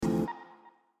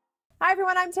Hi,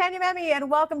 everyone. I'm Tanya Memi,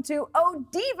 and welcome to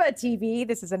ODiva TV.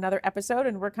 This is another episode,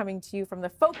 and we're coming to you from the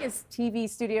Focus TV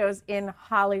studios in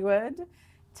Hollywood.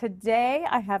 Today,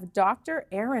 I have Dr.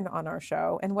 Aaron on our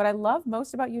show, and what I love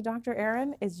most about you, Dr.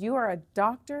 Aaron, is you are a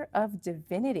doctor of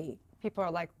divinity. People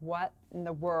are like, what in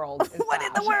the world is What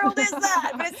that? in the world is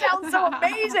that? But it sounds so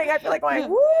amazing. I feel like going,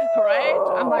 woo! Right?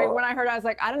 I'm like, when I heard it, I was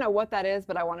like, I don't know what that is,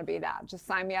 but I want to be that. Just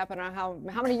sign me up. I don't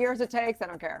know how many years it takes. I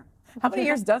don't care. How many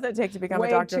years does it take to become Way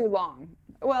a doctor? too long.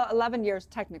 Well, 11 years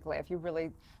technically, if you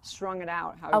really strung it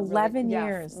out. 11 yes.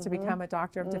 years to become a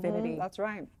doctor of divinity. That's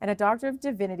right. And a doctor of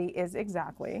divinity is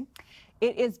exactly?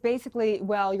 It is basically,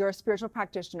 well, you're a spiritual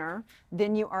practitioner,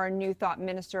 then you are a New Thought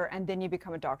minister, and then you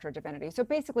become a doctor of divinity. So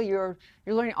basically, you're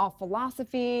learning all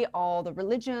philosophy, all the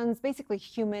religions, basically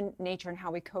human nature and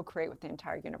how we co-create with the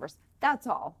entire universe. That's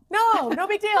all. No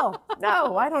big deal.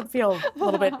 No, I don't feel a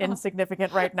little bit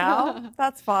insignificant right now.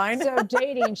 That's fine. So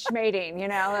dating, schmating,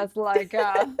 that's like...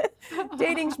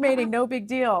 Dating, schmating, no big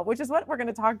deal, which is what we're going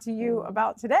to talk to you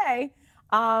about today.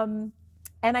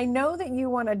 And I know that you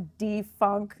want to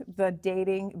defunk the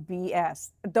dating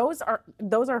BS. Those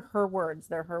are her words.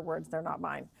 They're her words. They're not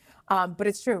mine. But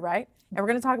it's true, right? And we're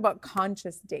going to talk about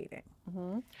conscious dating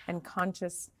and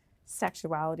conscious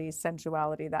sexuality,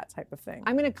 sensuality, that type of thing.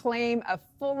 I'm going to claim a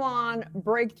full-on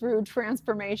breakthrough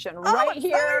transformation right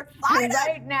here, and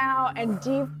right now, and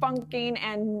defunking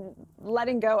and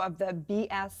letting go of the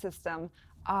BS system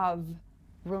of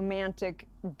romantic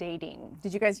dating.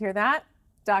 Did you guys hear that?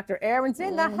 Dr. Aaron's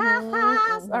in the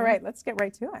house. All right, let's get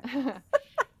right to it.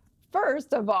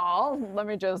 First of all, let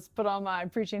me just put on my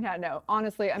preaching hat. No,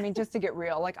 honestly, I mean, just to get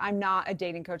real, like I'm not a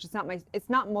dating coach. It's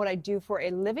not what I do for a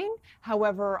living.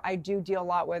 However, I do deal a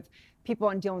lot with people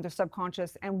and dealing with their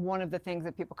subconscious. And one of the things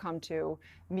that people come to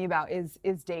me about is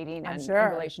dating and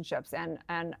relationships. And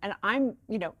I'm,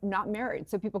 not married.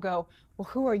 So people go, well,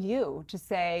 who are you to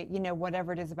say,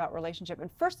 whatever it is about relationship? And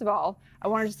first of all, I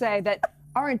wanted to say that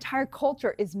our entire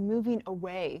culture is moving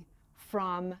away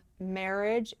from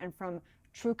marriage and from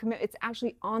true commitment. It's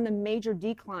actually on the major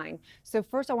decline. So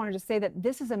first I wanted to say that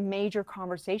this is a major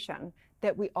conversation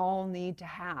that we all need to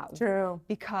have. True.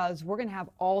 Because we're going to have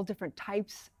all different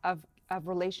types of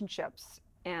relationships,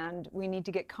 and we need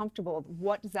to get comfortable with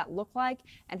what does that look like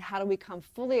and how do we come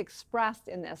fully expressed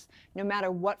in this, no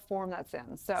matter what form that's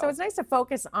in. So it's nice to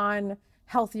focus on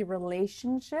healthy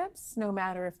relationships, no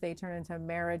matter if they turn into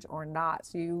marriage or not.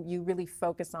 So you really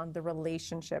focus on the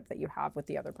relationship that you have with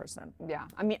the other person. Yeah,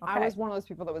 I mean, I was one of those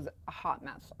people that was a hot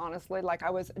mess, honestly. Like I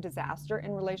was a disaster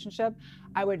in relationship.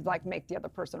 I would make the other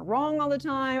person wrong all the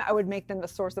time. I would make them the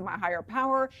source of my higher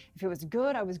power. If it was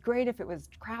good, I was great. If it was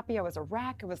crappy, I was a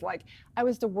wreck. It was like, I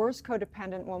was the worst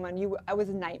codependent woman. I was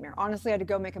a nightmare. Honestly, I had to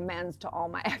go make amends to all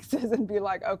my exes and be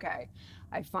like, okay,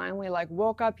 I finally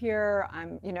woke up here.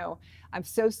 I'm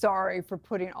so sorry for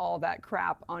putting all that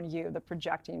crap on you, the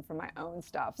projecting from my own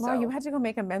stuff. Well, you had to go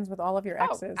make amends with all of your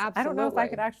exes. Absolutely. I don't know if I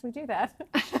could actually do that.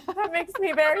 That makes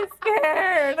me very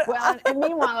scared. Well, and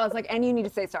meanwhile, I was like, and you need to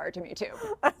say sorry to me too.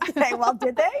 Okay, well,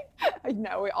 did they?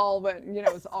 No, we all went,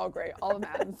 it was all great, all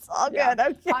amends. It's all good,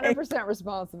 okay. 100%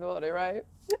 responsibility, right?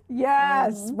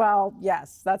 Yes, well,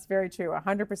 yes, that's very true.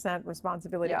 100%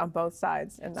 responsibility on both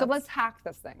sides. And so let's hack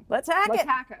this thing. Let's hack it. Let's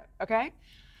hack it, okay?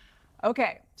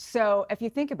 Okay, so if you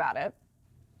think about it,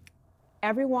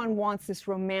 everyone wants this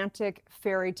romantic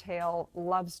fairy tale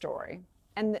love story.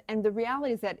 And the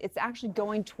reality is that it's actually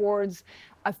going towards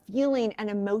a feeling and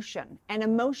emotion. And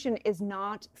emotion is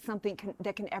not something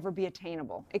that can ever be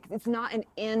attainable. It's not an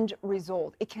end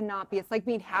result. It cannot be. It's like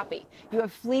being happy. You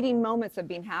have fleeting moments of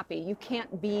being happy. You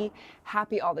can't be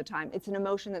happy all the time. It's an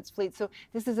emotion that's fleeting. So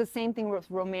this is the same thing with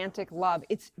romantic love.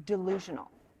 It's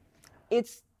delusional.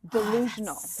 It's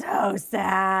delusional. So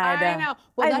sad. I know.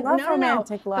 Well, I love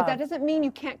romantic love. But that doesn't mean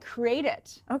you can't create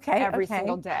it every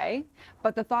single day.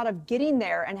 But the thought of getting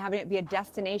there and having it be a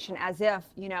destination, as if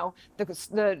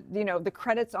the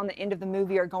credits on the end of the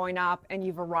movie are going up and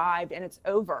you've arrived and it's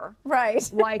over. Right.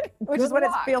 Which is what it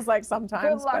feels like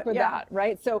sometimes. Good luck with that,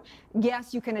 right? So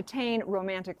yes, you can attain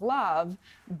romantic love,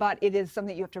 but it is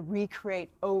something you have to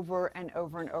recreate over and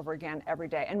over and over again every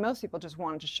day. And most people just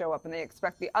want it to show up and they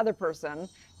expect the other person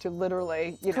to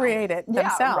literally create it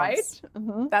themselves. Yeah, right?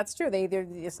 Mm-hmm. That's true.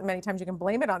 Many times you can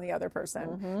blame it on the other person.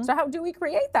 Mm-hmm. So how do we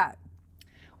create that?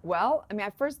 Well, I mean,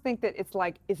 I first think that it's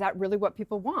like, is that really what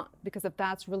people want? Because if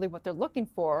that's really what they're looking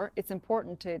for, it's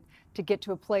important to get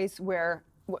to a place where,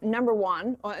 number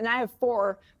one, and I have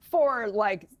four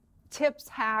tips,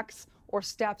 hacks, or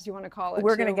steps, you want to call it.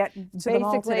 We're going to get to them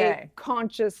all today. Basically,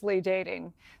 consciously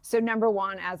dating. So number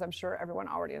one, as I'm sure everyone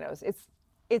already knows,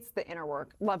 it's the inner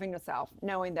work, loving yourself,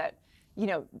 knowing that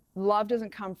love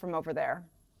doesn't come from over there.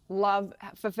 Love,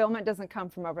 fulfillment doesn't come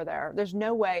from over there. There's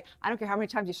no way. I don't care how many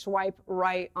times you swipe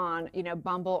right on,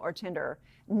 Bumble or Tinder.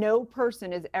 No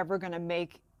person is ever going to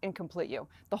make and complete you.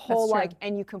 The whole true.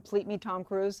 and you complete me, Tom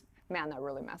Cruise. Man, that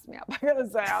really messed me up. I gotta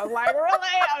say, I was like,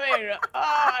 really?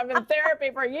 I've been in therapy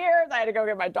for years. I had to go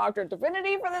get my doctorate of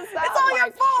divinity for this stuff. It's all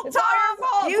your fault, It's all your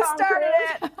fault. You Tom started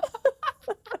Cruise.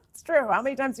 it. It's true. How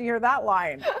many times do you hear that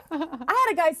line? I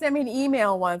had a guy send me an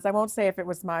email once. I won't say if it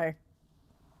was my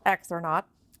ex or not,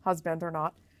 husband or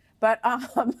not, but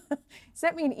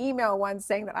sent me an email once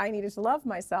saying that I needed to love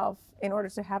myself in order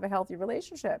to have a healthy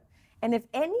relationship. And if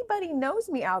anybody knows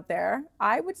me out there,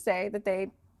 I would say that they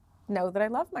know that I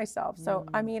love myself. So,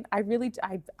 I mean, I really,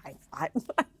 I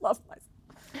love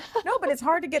myself. No, but it's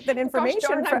hard to get that information.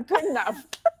 Gosh darn, I'm good enough.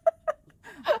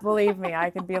 Believe me, I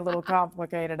can be a little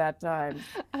complicated at times.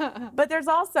 But there's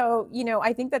also,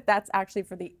 I think that that's actually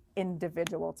for the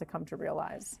individual to come to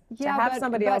realize. To have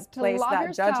somebody else place that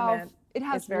yourself, judgment, it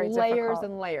has is very layers difficult.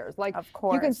 and layers. Like, Of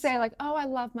course. you can say like, oh, I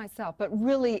love myself, but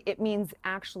really it means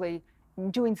actually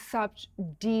doing such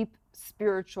deep,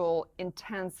 spiritual,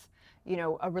 intense,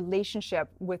 a relationship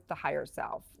with the higher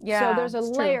self. Yeah, So there's a it's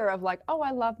true. layer of like, oh,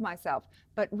 I love myself,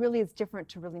 but really it's different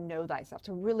to really know thyself,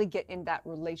 to really get in that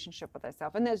relationship with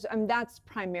thyself. And that's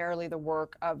primarily the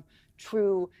work of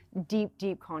true, deep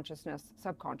consciousness,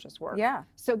 subconscious work. Yeah.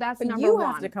 So that's But number you one.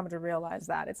 have to come to realize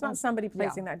that. It's not somebody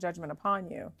placing that judgment upon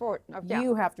you. Yeah.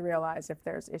 You have to realize if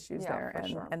there's issues Yeah, there for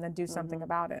sure. and then do something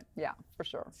about it. Yeah, for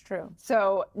sure. It's true.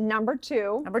 So number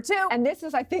two, and this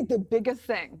is, I think, the biggest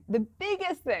thing. The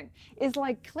biggest thing is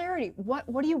like clarity. What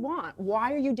do you want?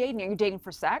 Why are you dating? Are you dating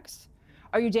for sex?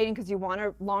 Are you dating because you want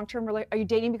a long-term relationship? Are you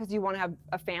dating because you want to have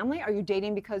a family? Are you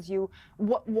dating because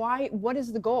what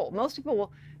is the goal? Most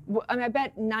people I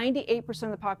bet 98%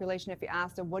 of the population, if you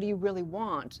ask them, what do you really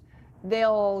want?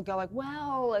 They'll go like,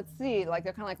 well, let's see. Like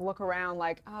they'll kind of like look around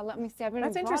like, let me see. I've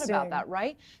never thought about that,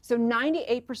 right? So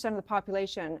 98% of the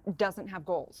population doesn't have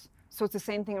goals. So it's the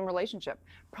same thing in relationship.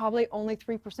 Probably only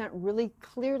 3% really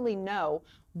clearly know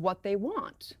what they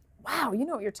want. Wow, you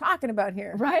know what you're talking about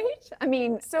here. Right? I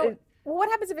mean, So what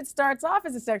happens if it starts off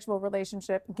as a sexual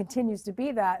relationship and continues to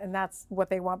be that, and that's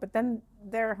what they want, but then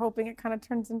they're hoping it kind of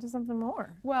turns into something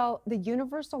more? well, the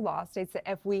universal law states that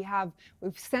if we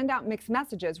send out mixed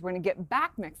messages, we're going to get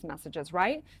back mixed messages,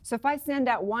 right? So if I send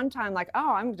out one time like,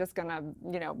 oh, I'm just going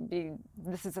to,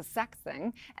 this is a sex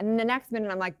thing. And then the next minute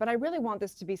I'm like, but I really want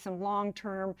this to be some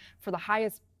long-term for the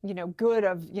highest good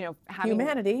of, having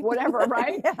Humanity. whatever,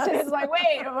 right? Yes. And it's like,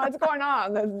 wait, what's going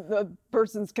on? The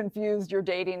person's confused, you're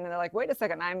dating, and they're like, wait a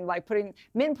second, I'm like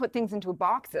men put things into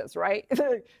boxes, right?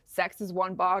 Sex is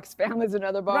one box, family's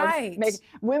another box. Right.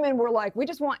 Women were like, we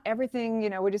just want everything,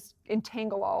 we just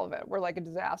entangle all of it. We're like a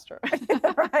disaster.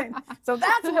 Right. So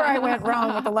that's where I went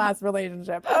wrong with the last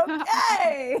relationship.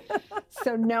 Okay.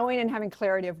 So knowing and having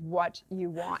clarity of what you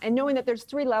want, and knowing that there's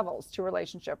 3 levels to a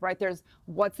relationship, right? There's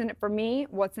what's in it for me,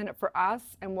 what's in it for us,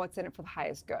 and what's in it for the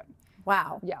highest good.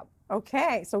 Wow. Yeah.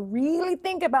 Okay. So really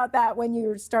think about that when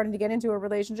you're starting to get into a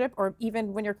relationship, or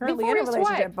even when you're currently in a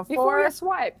relationship. Before you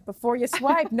swipe. Before you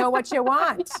swipe, know what you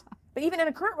want. But even in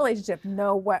a current relationship,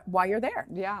 know why you're there.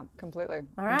 Yeah, completely.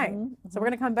 All right. So we're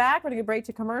going to come back. We're going to break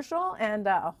to commercial and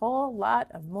a whole lot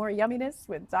of more yumminess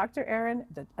with Dr. Erin,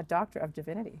 a doctor of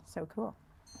divinity. So cool.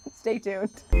 Stay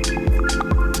tuned.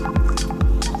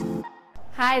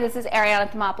 Hi, this is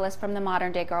Ariana Thomopoulos from The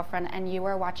Modern Day Girlfriend, and you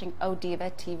are watching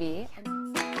ODiva TV.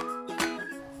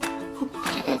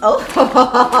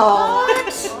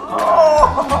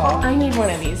 I need one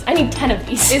of these. I need 10 of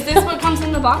these. Is this what comes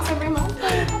in the box every month?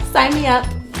 Sign me up.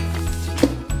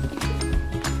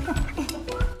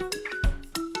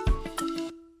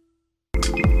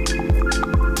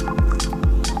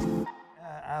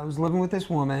 I was living with this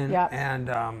woman, Yep.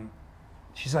 and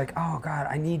she's like, "Oh God,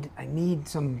 I need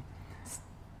some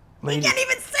lady." You can't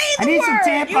even say I the need word. some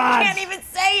tampons. You can't even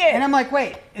say it. And I'm like,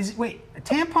 wait, a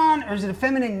tampon or is it a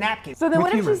feminine napkin? So then With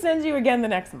what if humor. she sends you again the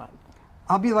next month?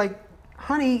 I'll be like,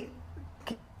 honey,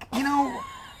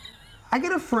 I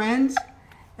got a friend,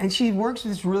 and she works for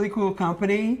this really cool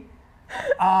company.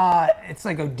 It's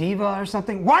like Odiva or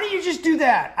something. Why don't you just do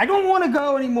that? I don't want to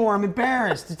go anymore. I'm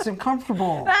embarrassed. It's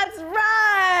uncomfortable. That's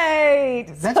right.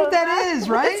 That's what that is,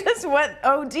 right? This is what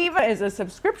Odiva is, a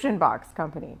subscription box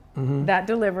company that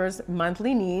delivers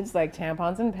monthly needs like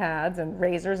tampons and pads and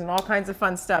razors and all kinds of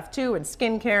fun stuff too, and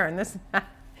skincare and this and that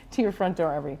to your front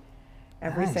door every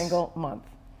Nice. single month.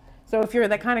 So if you're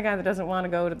that kind of guy that doesn't want to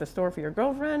go to the store for your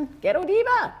girlfriend, get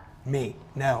Odiva. Me.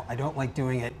 No, I don't like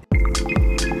doing it.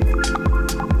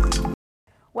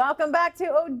 Welcome back to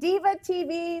Odiva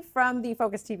TV from the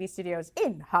Focus TV studios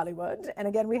in Hollywood. And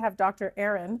again, we have Dr.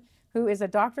 Erin, who is a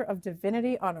doctor of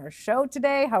divinity on our show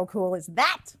today. How cool is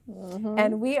that?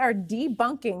 And we are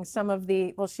debunking some of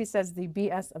the, well, she says the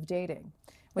BS of dating,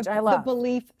 which I love. The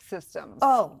belief systems.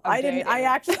 Oh, of I didn't, I dating.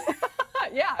 actually,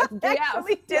 Yeah, it's BS.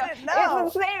 actually didn't know.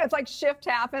 It's insane. It's like shift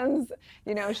happens,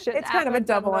 you know, shit it's kind of a happens,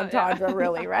 double and, entendre,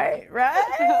 really, right?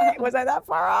 Right? Was I that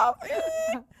far off?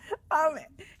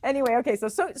 Anyway, okay,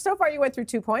 so far you went through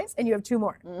 2 points and you have 2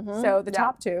 more. So the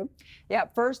top 2. Yeah,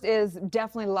 first is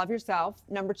definitely love yourself.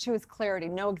 Number 2 is clarity.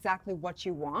 Know exactly what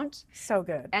you want. So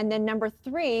good. And then number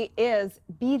 3 is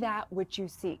be that which you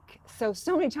seek. So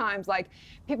many times, like,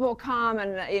 people will come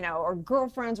and, you know, or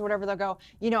girlfriends or whatever, they'll go,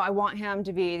 you know, I want him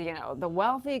to be, you know, the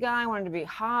wealthy guy. I want him to be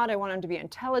hot. I want him to be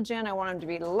intelligent. I want him to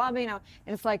be loving. And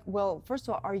it's like, well, first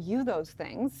of all, are you those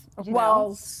things? You Well,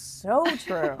 know? so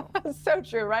true. So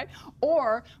true, right?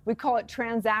 Or we call it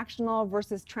transactional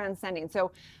versus transcending.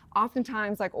 So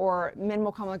oftentimes, like, or men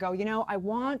will come and go, you know, I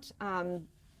want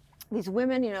these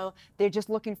women, you know, they're just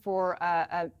looking for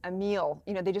a meal.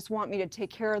 You know, they just want me to take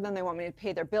care of them. They want me to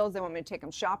pay their bills. They want me to take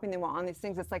them shopping. They want all these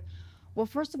things. It's like, well,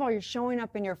 first of all, you're showing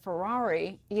up in your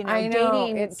Ferrari, you know, I know,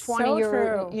 dating it's 20 so year,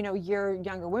 true. you know, year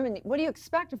younger women. What do you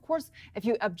expect? Of course, if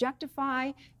you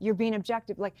objectify, you're being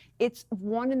objective. Like, it's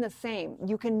one and the same.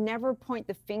 You can never point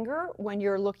the finger when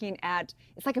you're looking at,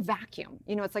 it's like a vacuum.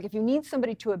 You know, it's like if you need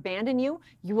somebody to abandon you,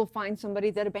 you will find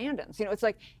somebody that abandons. You know, it's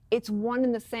like, it's one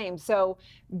and the same. So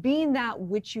being that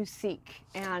which you seek.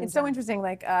 And It's so interesting.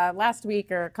 Like last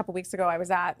week or a couple weeks ago, I was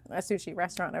at a sushi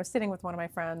restaurant. I was sitting with one of my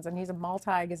friends, and he's a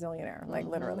multi-gazillionaire, like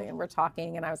literally. And we're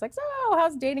talking, and I was like, "So,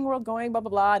 how's dating world going?" Blah blah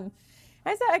blah. And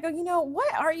I go, you know,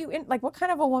 what are you in? Like, what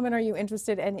kind of a woman are you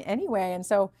interested in anyway? And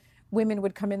so, women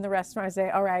would come in the restaurant. I say,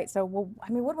 all right, so well,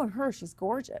 I mean, what about her? She's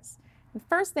gorgeous. The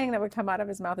first thing that would come out of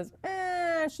his mouth is,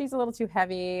 she's a little too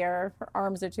heavy, or her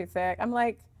arms are too thick. I'm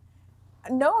like,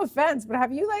 no offense, but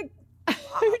have you like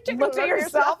looked at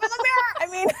yourself in the mirror?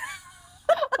 I mean,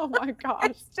 oh my gosh.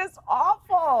 it's just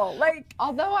awful. Like,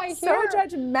 Although I so hear,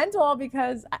 judgmental,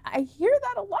 because I hear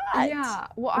that a lot. yeah,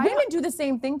 well, Women do the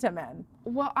same thing to men.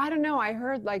 Well, I don't know. I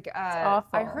heard like I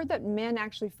awful. heard that men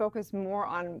actually focus more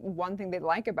on one thing they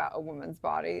like about a woman's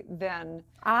body than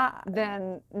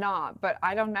not. But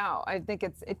I don't know. I think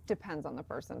it depends on the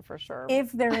person for sure.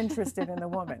 If they're interested in the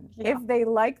woman, if they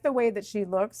like the way that she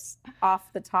looks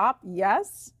off the top,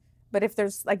 yes. But if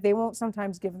there's like, they won't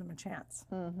sometimes give them a chance.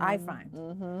 I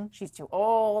find she's too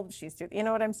old. She's too, you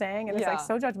know what I'm saying? And it's like Yeah.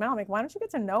 so judgmental. I'm like, why don't you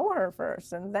get to know her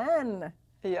first and then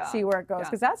Yeah. see where it goes? Yeah.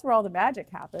 Because that's where all the magic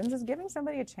happens, is giving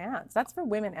somebody a chance. That's for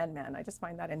women and men. I just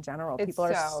find that in general, It's people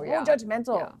are so, so yeah.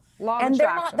 judgmental, Yeah. Law of and they're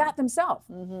not attraction. that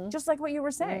themselves. Just like what you were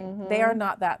saying, they are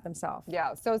not that themselves.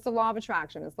 Yeah, so it's the law of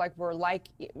attraction. It's like we're like,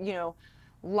 you know,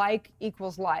 like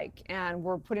equals like, and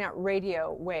we're putting out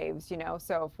radio waves, you know,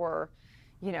 so if we're,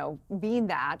 you know, being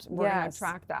that, we're going Yes. to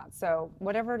attract that. So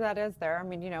whatever that is there, I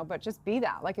mean, you know, but just be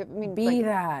that. Like, I mean, Be like,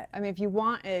 that. I mean, if you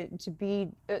want it to be,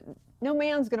 no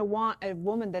man's going to want a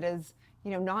woman that is, you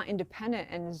know, not independent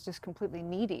and is just completely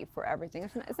needy for everything.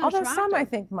 It's not Although some I attractive.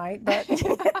 think might, but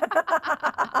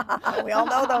we all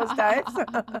know those types.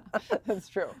 That's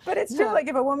true. But it's true. Like,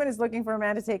 if a woman is looking for a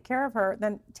man to take care of her,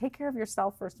 then take care of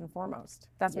yourself first and foremost.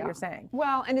 That's what you're saying.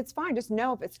 Well, and it's fine. Just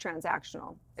know if it's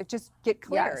transactional. It just get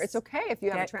clear. Yes. It's okay if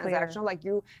you have Get a clear. transactional. Like,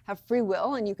 you have free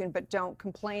will, and you can, but don't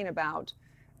complain about,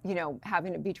 you know,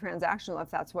 having it be transactional if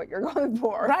that's what you're going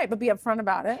for. Right, but be upfront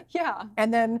about it. Yeah.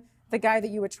 And then the guy that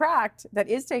you attract that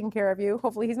is taking care of you,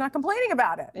 hopefully he's not complaining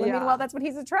about it. When Yeah. meanwhile, that's what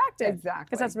he's attracted. Exactly.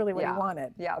 Because that's really what Yeah. he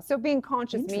wanted. Yeah. So being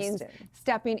conscious means Interesting.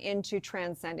 stepping into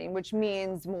transcending, which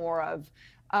means more of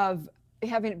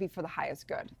having it be for the highest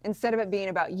good. Instead of it being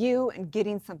about you and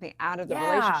getting something out of the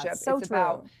Yeah, relationship, so it's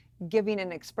about true. giving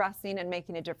and expressing and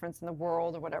making a difference in the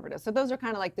world or whatever it is. So those are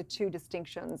kind of like the two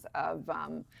distinctions of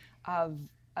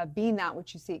being that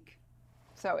which you seek.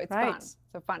 So it's fun. Right.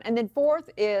 So fun. And then fourth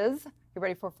is, you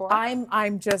ready for fourth? I'm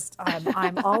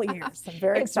all ears. I'm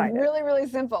very It's excited. really, really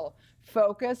simple.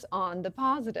 Focus on the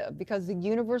positive, because the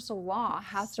universal law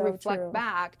has to So reflect true.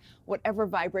 back whatever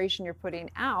vibration you're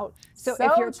putting out. So So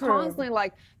if you're true. constantly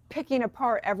like picking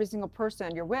apart every single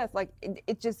person you're with, like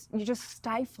you're just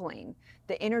stifling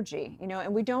the energy, you know,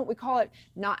 and we call it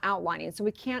not outlining. So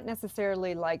we can't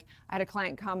necessarily, like, I had a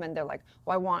client come and they're like,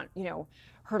 well, I want, you know,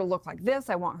 her to look like this.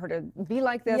 I want her to be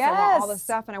like this. I want all this Yes.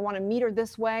 stuff, and I want to meet her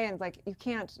this way. And it's like, you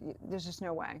can't, there's just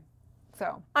no way.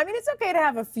 So I mean, it's okay to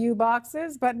have a few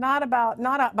boxes, but not about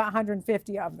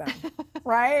 150 of them,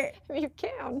 right? you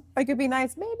can. It could be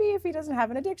nice maybe if he doesn't have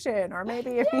an addiction, or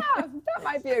maybe if Yeah, that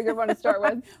might be a good one to start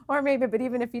with. or maybe, but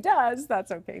even if he does,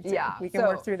 that's okay too. Yeah, We can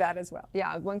work through that as well.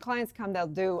 Yeah, when clients come, they'll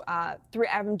do have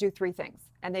them do 3 things,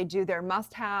 and they do their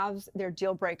must-haves, their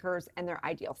deal breakers, and their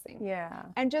ideal scene. Yeah.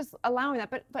 And just allowing that,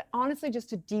 but honestly, just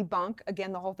to debunk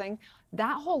again the whole thing,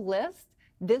 that whole list.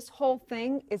 This whole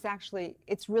thing is actually,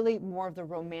 it's really more of the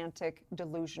romantic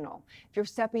delusional. If you're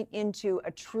stepping into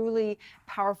a truly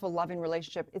powerful, loving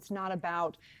relationship, it's not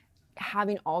about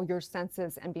having all your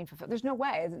senses and being fulfilled. There's no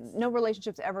way. No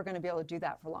relationship's ever going to be able to do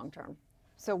that for long term.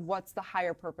 So what's the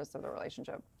higher purpose of the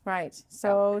relationship? Right.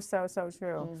 So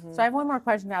true. So I have one more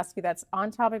question to ask you that's on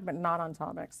topic but not on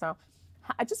topic. So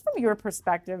just from your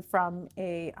perspective, from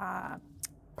a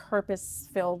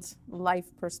purpose-filled life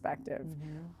perspective,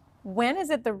 when is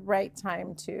it the right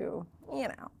time to,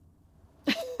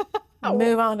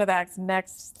 move on to that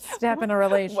next step in a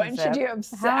relationship? When should you have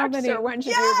sex or when should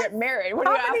Yes! you get married? What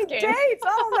are How you many asking? dates?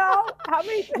 I don't know. How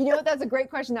many? You know what? That's a great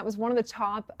question. That was one of the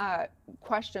top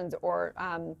questions or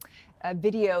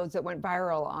videos that went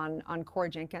viral on Corey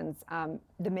Jenkins,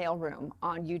 The Mailroom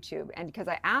on YouTube. And because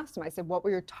I asked him, I said, what were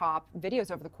your top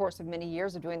videos over the course of many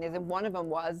years of doing this? And one of them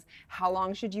was, how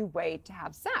long should you wait to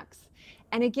have sex?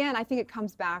 And again, I think it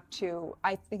comes back to,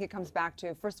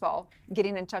 first of all,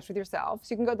 getting in touch with yourself.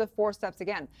 So you can go the 4 steps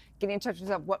again. Getting in touch with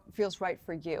yourself, what feels right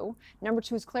for you. Number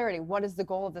 2 is clarity. What is the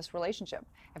goal of this relationship?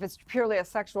 If it's purely a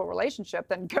sexual relationship,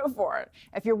 then go for it.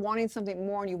 If you're wanting something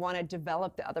more and you want to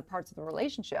develop the other parts of the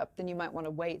relationship, then you might want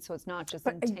to wait so it's not just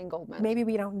entanglement. Maybe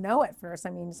we don't know at first. I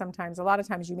mean, a lot of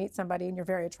times you meet somebody and you're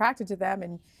very attracted to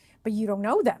them, but you don't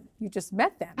know them. You just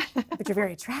met them, but you're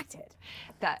very attracted.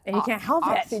 And you can't help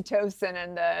it. Oxytocin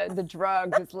and the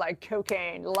drugs, it's like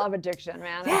cocaine, love addiction,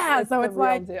 man. Yeah, so the it's real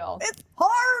like, deal. it's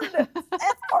hard.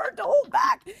 It's hard to hold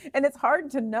back. And it's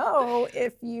hard to know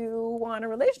if you want a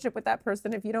relationship with that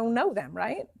person if you don't know them,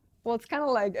 right? Well, it's kind of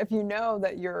like if you know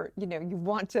that you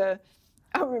want to,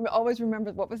 always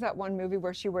remember, what was that one movie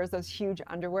where she wears those huge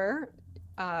underwear?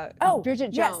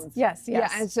 Bridget Jones. Yes. Yeah,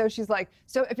 and so she's like,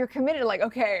 so if you're committed, like,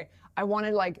 okay, I want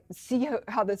to see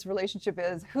how this relationship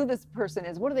is, who this person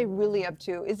is, what are they really up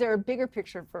to? Is there a bigger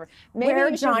picture for? Maybe Wear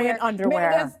you should giant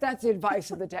underwear. Maybe that's the advice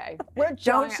of the day. Wear Don't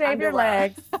giant shave your underwear.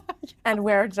 legs and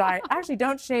wear giant. Actually,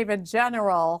 don't shave in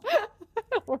general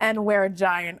and wear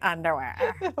giant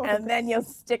underwear, and then you'll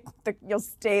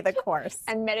stay the course.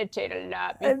 And meditate a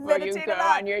lot And before you meditate go a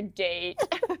lot. on your date.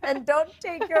 And don't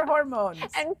take your hormones.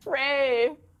 And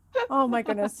pray. Oh my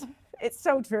goodness. It's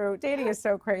so true. Dating is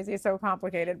so crazy, so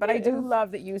complicated. But I do love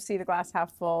that you see the glass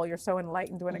half full. You're so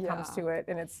enlightened when it comes to it.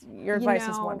 And your advice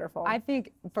is wonderful. I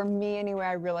think for me anyway,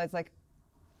 I realized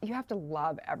you have to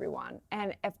love everyone.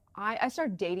 And if I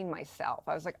started dating myself,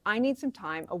 I was like, I need some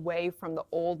time away from the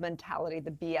old mentality,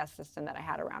 the BS system that I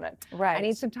had around it. Right. I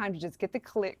need some time to just get the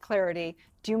clarity,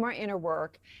 do my inner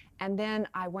work. And then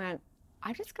I went,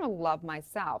 I'm just going to love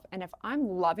myself. And if I'm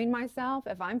loving myself,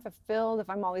 if I'm fulfilled,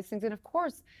 if I'm all these things, and of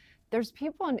course, there's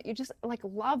people and you just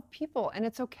love people and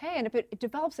it's okay. And if it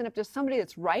develops into somebody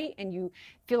that's right and you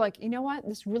feel like, you know what,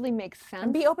 this really makes sense.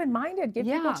 And be open-minded. Give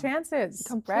people chances.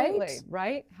 Completely,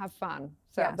 right? Have fun.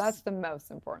 So Yes. that's the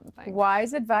most important thing.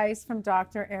 Wise advice from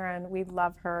Dr. Erin. We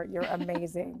love her. You're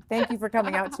amazing. Thank you for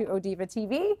coming out to Odiva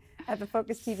TV at the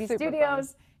Focus TV Super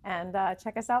studios. And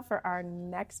check us out for our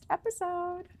next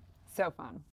episode. So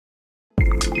fun.